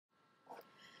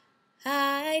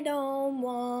I don't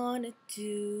wanna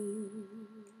do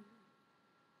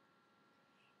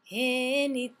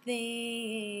anything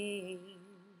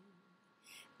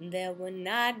that would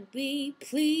not be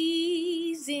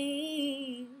pleasing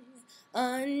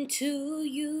unto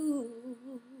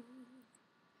you.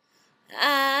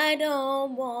 I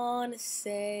don't wanna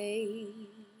say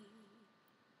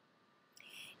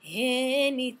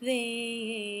anything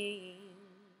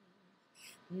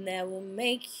that will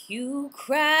make you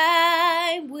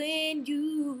cry when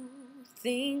you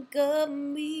think of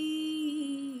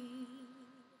me.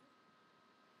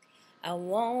 I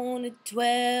want to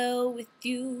dwell with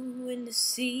you in the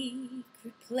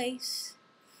secret place,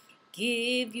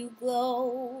 give you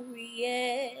glory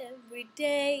every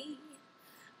day,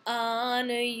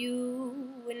 honor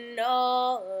you in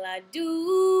all I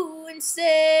do and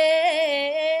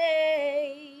say.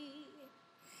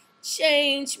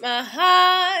 Change my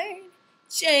heart,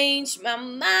 change my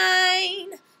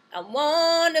mind. I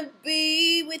wanna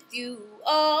be with you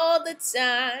all the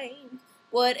time.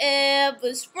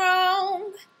 Whatever's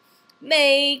wrong,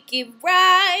 make it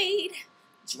right.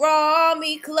 Draw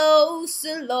me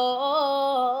closer,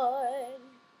 Lord.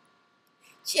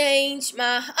 Change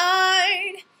my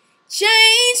heart,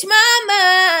 change my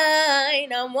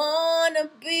mind. I wanna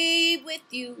be with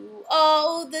you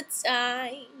all the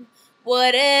time.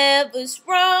 Whatever's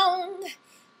wrong,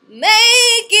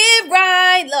 make it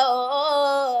right,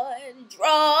 Lord.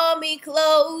 Draw me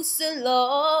closer,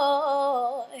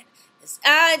 Lord. 'Cause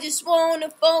I just wanna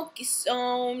focus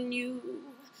on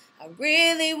you. I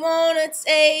really wanna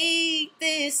take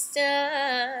this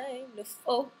time to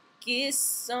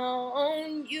focus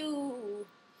on you.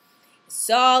 It's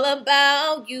all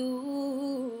about you.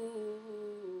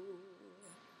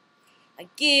 I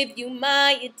give you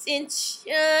my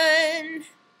attention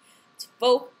to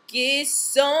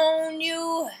focus on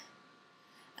you.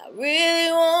 I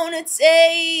really wanna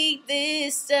take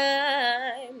this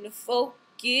time to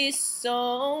focus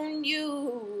on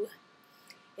you.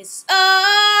 It's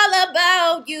all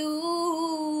about you.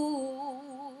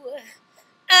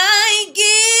 I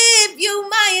give you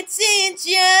my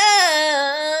attention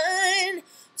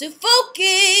to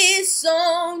focus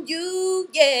on you,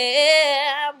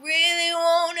 yeah. I really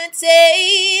wanna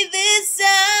take this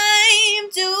time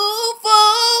to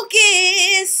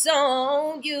focus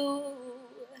on you.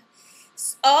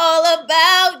 It's all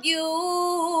about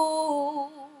you.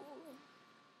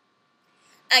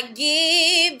 I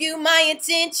give you my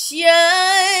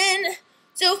attention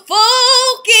to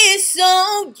focus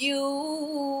on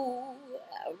you.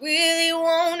 I really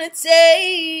wanna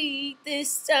take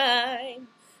this time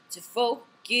to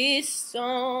focus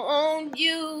on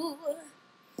you.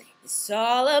 It's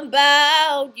all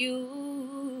about you.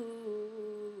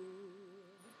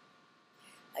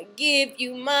 I give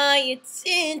you my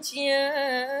attention.